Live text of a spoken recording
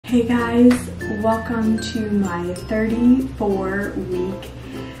Hey guys, welcome to my 34-week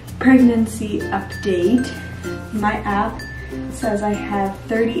pregnancy update. My app says I have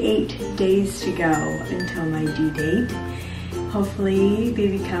 38 days to go until my due date. Hopefully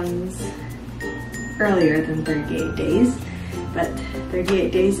baby comes earlier than 38 days, but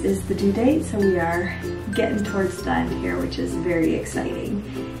 38 days is the due date, so we are getting towards the end here, which is very exciting.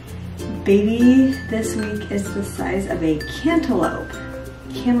 Baby this week is the size of a cantaloupe.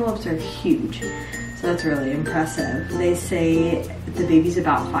 Cantaloupes are huge, so that's really impressive. They say the baby's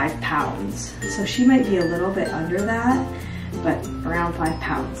about 5 pounds, so she might be a little bit under that, but around 5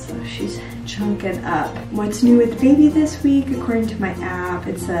 pounds, so she's chunking up. What's new with baby this week? According to my app,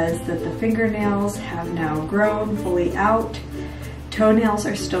 it says that the fingernails have now grown fully out. Toenails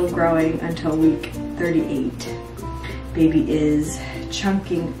are still growing until week 38. Baby is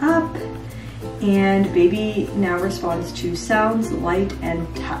chunking up, and baby now responds to sounds, light, and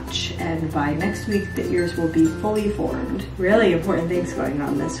touch. And by next week, the ears will be fully formed. Really important things going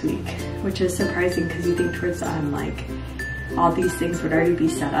on this week, which is surprising because you think towards the end, like, all these things would already be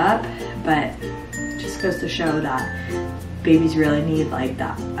set up, but it just goes to show that babies really need like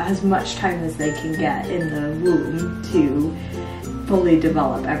that as much time as they can get in the womb to fully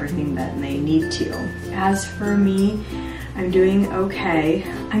develop everything that they need to. As for me, I'm doing okay.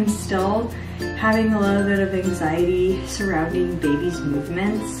 I'm still having a little bit of anxiety surrounding baby's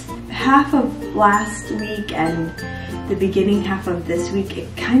movements. Half of last week and the beginning half of this week, it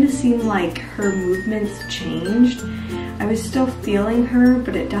kind of seemed like her movements changed. I was still feeling her,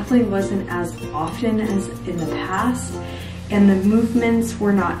 but it definitely wasn't as often as in the past. And the movements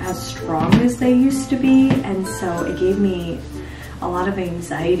were not as strong as they used to be. And so it gave me a lot of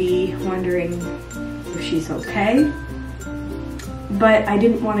anxiety, wondering if she's okay. But I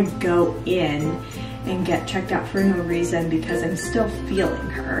didn't want to go in and get checked out for no reason because I'm still feeling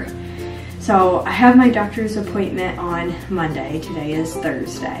her. So I have my doctor's appointment on Monday. Today is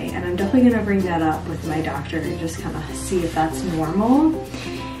Thursday, and I'm definitely going to bring that up with my doctor and just kind of see if that's normal.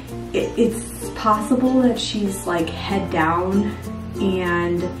 It's possible that she's like head down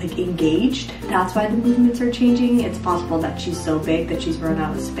and like engaged. That's why the movements are changing. It's possible that she's so big that she's run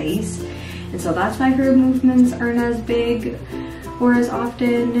out of space, and so that's why her movements aren't as big or as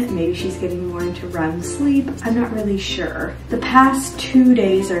often. Maybe she's getting more into REM sleep. I'm not really sure. The past 2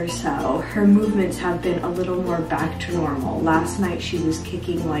 days or so, her movements have been a little more back to normal. Last night she was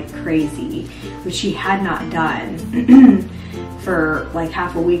kicking like crazy, which she had not done for like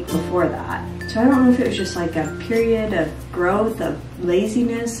half a week before that. So I don't know if it was just like a period of growth, of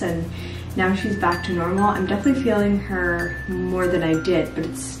laziness, and now she's back to normal. I'm definitely feeling her more than I did, but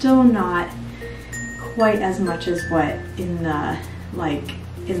it's still not quite as much as what in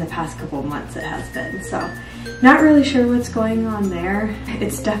the past couple of months it has been. So not really sure what's going on there.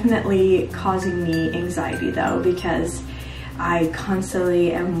 It's definitely causing me anxiety though, because I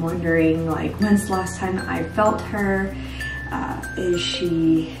constantly am wondering, like, when's the last time I felt her? Is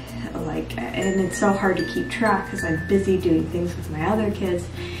she like, and it's so hard to keep track because I'm busy doing things with my other kids.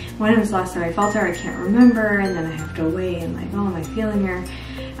 When was the last time I felt her? I can't remember, and then I have to wait and like, oh, am I feeling her?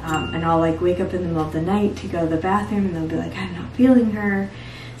 And I'll like wake up in the middle of the night to go to the bathroom and they'll be like, I'm not feeling her.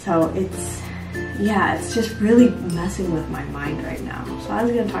 So it's just really messing with my mind right now. So I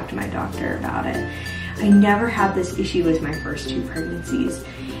was gonna talk to my doctor about it. I never had this issue with my first 2 pregnancies.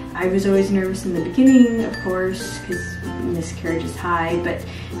 I was always nervous in the beginning, of course, because miscarriage is high, but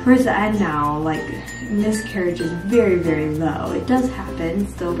towards the end now, like, miscarriage is very, very low. It does happen,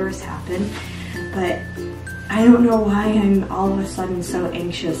 stillbirths happen, but I don't know why I'm all of a sudden so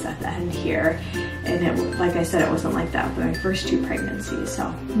anxious at the end here. And it, like I said, it wasn't like that with my first 2 pregnancies,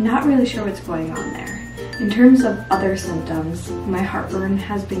 so not really sure what's going on there. In terms of other symptoms, my heartburn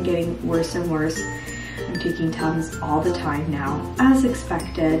has been getting worse and worse. I'm taking Tums all the time now, as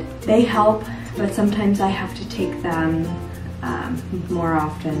expected. They help, but sometimes I have to take them more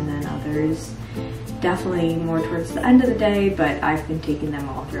often than others. Definitely more towards the end of the day, but I've been taking them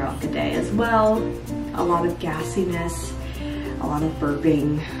all throughout the day as well. A lot of gassiness, a lot of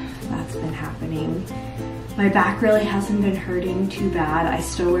burping, that's been happening. My back really hasn't been hurting too bad. I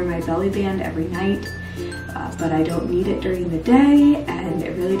still wear my belly band every night, but I don't need it during the day, and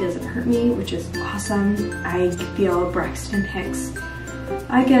it really doesn't hurt me, which is awesome. I feel Braxton Hicks.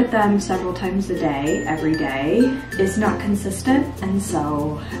 I get them several times a day, every day. It's not consistent, and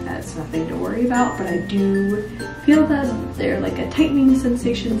so that's nothing to worry about, but I do feel that they're like a tightening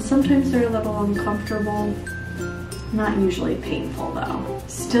sensation. Sometimes they're a little uncomfortable, not usually painful though.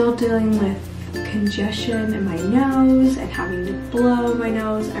 Still dealing with congestion in my nose and having to blow my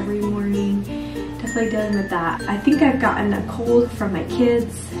nose every morning. Definitely dealing with that. I think I've gotten a cold from my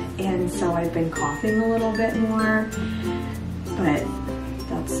kids and so I've been coughing a little bit more, but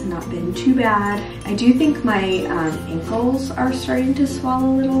that's not been too bad. I do think my ankles are starting to swell a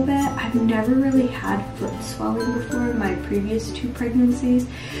little bit. I've never really had foot swelling before in my previous 2 pregnancies,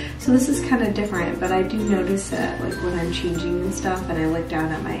 so this is kind of different, but I do notice it like when I'm changing and stuff and I look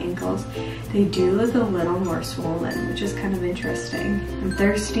down at my ankles, they do look a little more swollen, which is kind of interesting. I'm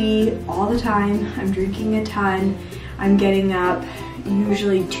thirsty all the time. I'm drinking a ton. I'm getting up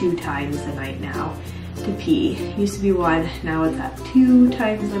usually 2 times a night now to pee. Used to be 1, now it's at 2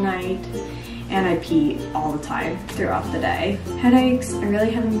 times a night, and I pee all the time throughout the day. Headaches I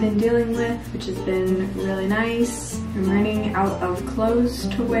really haven't been dealing with, which has been really nice. I'm running out of clothes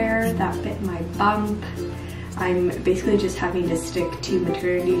to wear. That bit my bump. I'm basically just having to stick to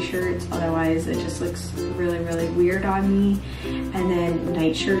maternity shirts, otherwise it just looks really, really weird on me. And then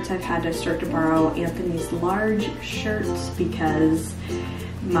night shirts, I've had to start to borrow Anthony's large shirts because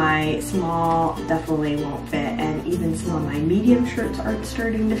my small definitely won't fit, and even some of my medium shirts aren't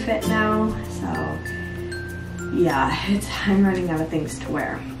starting to fit now. So yeah, I'm running out of things to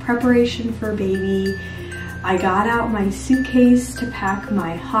wear. Preparation for baby. I got out my suitcase to pack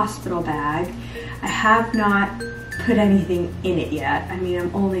my hospital bag. I have not put anything in it yet. I mean,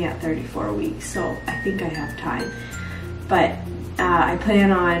 I'm only at 34 weeks, so I think I have time. But I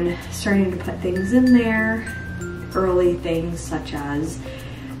plan on starting to put things in there, early things such as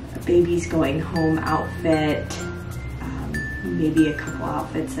baby's going home outfit, maybe a couple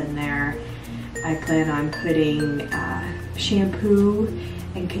outfits in there. I plan on putting shampoo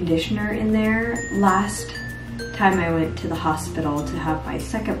and conditioner in there. Last time I went to the hospital to have my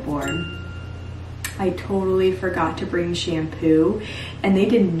second born, I totally forgot to bring shampoo, and they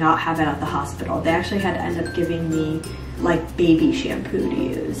did not have it at the hospital. They actually had to end up giving me like baby shampoo to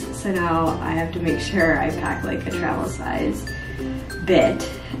use. So now I have to make sure I pack like a travel size bit.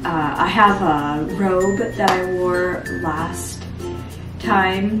 I have a robe that I wore last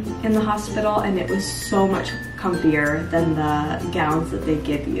time in the hospital, and it was so much comfier than the gowns that they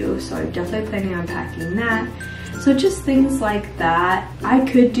give you. So I'm definitely planning on packing that. So just things like that. I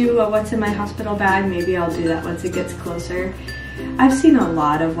could do a what's in my hospital bag. Maybe I'll do that once it gets closer. I've seen a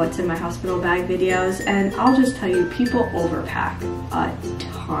lot of what's in my hospital bag videos, and I'll just tell you, people overpack a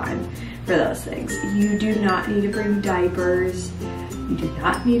ton for those things. You do not need to bring diapers. You do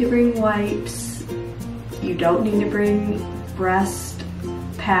not need to bring wipes. You don't need to bring breast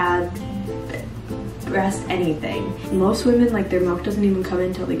pad, breast anything. Most women, like, their milk doesn't even come in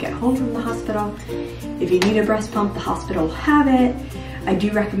until they get home from the hospital. If you need a breast pump, the hospital will have it. I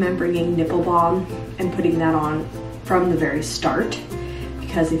do recommend bringing nipple balm and putting that on from the very start,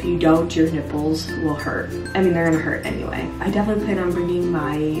 because if you don't, your nipples will hurt. I mean, they're gonna hurt anyway. I definitely plan on bringing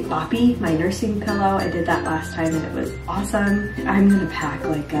my boppy, my nursing pillow. I did that last time and it was awesome. I'm gonna pack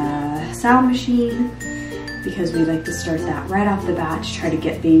like a sound machine, because we like to start that right off the bat to try to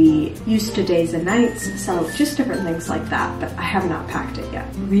get baby used to days and nights. So just different things like that, but I have not packed it yet.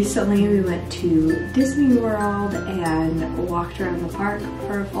 Recently we went to Disney World and walked around the park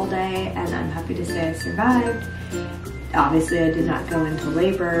for a full day, and I'm happy to say I survived. Obviously I did not go into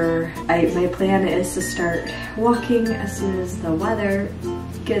labor. My plan is to start walking as soon as the weather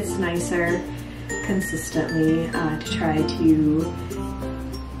gets nicer consistently, to try to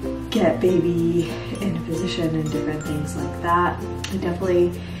get baby in a position and different things like that. I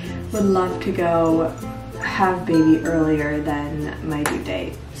definitely would love to go have baby earlier than my due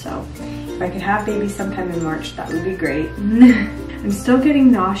date. So if I could have baby sometime in March, that would be great. I'm still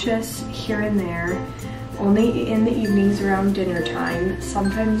getting nauseous here and there, only in the evenings around dinner time.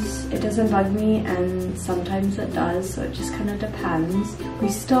 Sometimes it doesn't bug me and sometimes it does, so it just kind of depends. We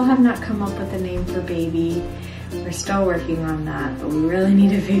still have not come up with a name for baby. We're still working on that, but we really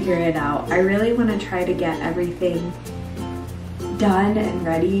need to figure it out. I really want to try to get everything done and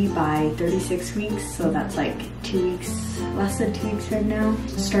ready by 36 weeks, so that's like 2 weeks, less than 2 weeks from now.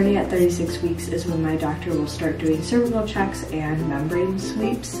 Starting at 36 weeks is when my doctor will start doing cervical checks and membrane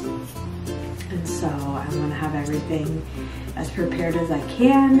sweeps. And so I want to have everything as prepared as I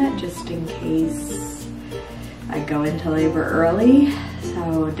can, just in case I go into labor early.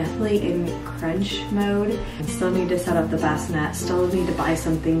 So definitely in crunch mode. I still need to set up the bassinet, still need to buy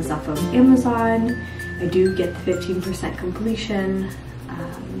some things off of Amazon. I do get the 15% completion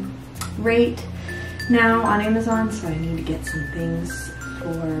rate now on Amazon, so I need to get some things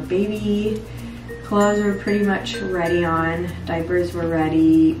for baby. Clothes were pretty much ready on, diapers were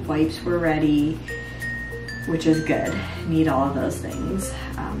ready, wipes were ready, which is good. Need all of those things.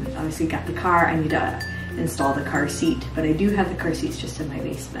 Obviously got the car, I need to install the car seat, but I do have the car seats just in my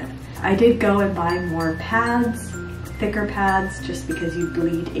basement. I did go and buy more pads thicker pads just because you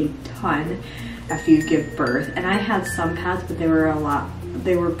bleed a ton after you give birth. And I had some pads, but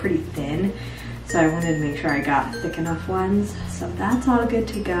they were pretty thin. So I wanted to make sure I got thick enough ones. So that's all good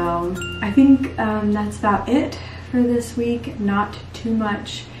to go. I think that's about it for this week. Not too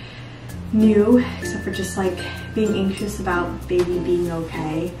much new, except for just like being anxious about baby being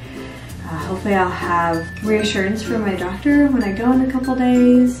okay. Hopefully I'll have reassurance from my doctor when I go in a couple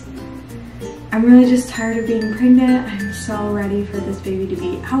days. I'm really just tired of being pregnant. I'm so ready for this baby to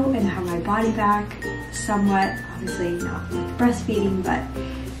be out and have my body back somewhat. Obviously not with breastfeeding, but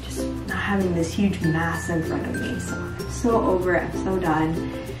just not having this huge mass in front of me. So I'm so over it, I'm so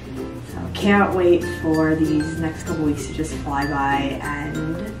done. So can't wait for these next couple weeks to just fly by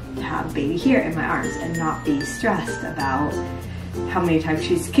and have baby here in my arms and not be stressed about how many times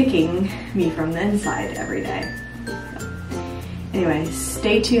she's kicking me from the inside every day. So, anyway,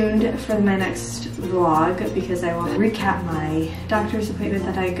 stay tuned for my next vlog because I will recap my doctor's appointment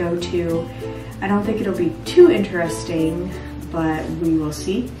that I go to. I don't think it'll be too interesting, but we will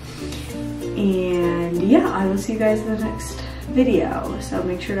see. And yeah, I will see you guys in the next video. So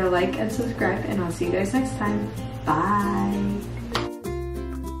make sure to like and subscribe, and I'll see you guys next time. Bye.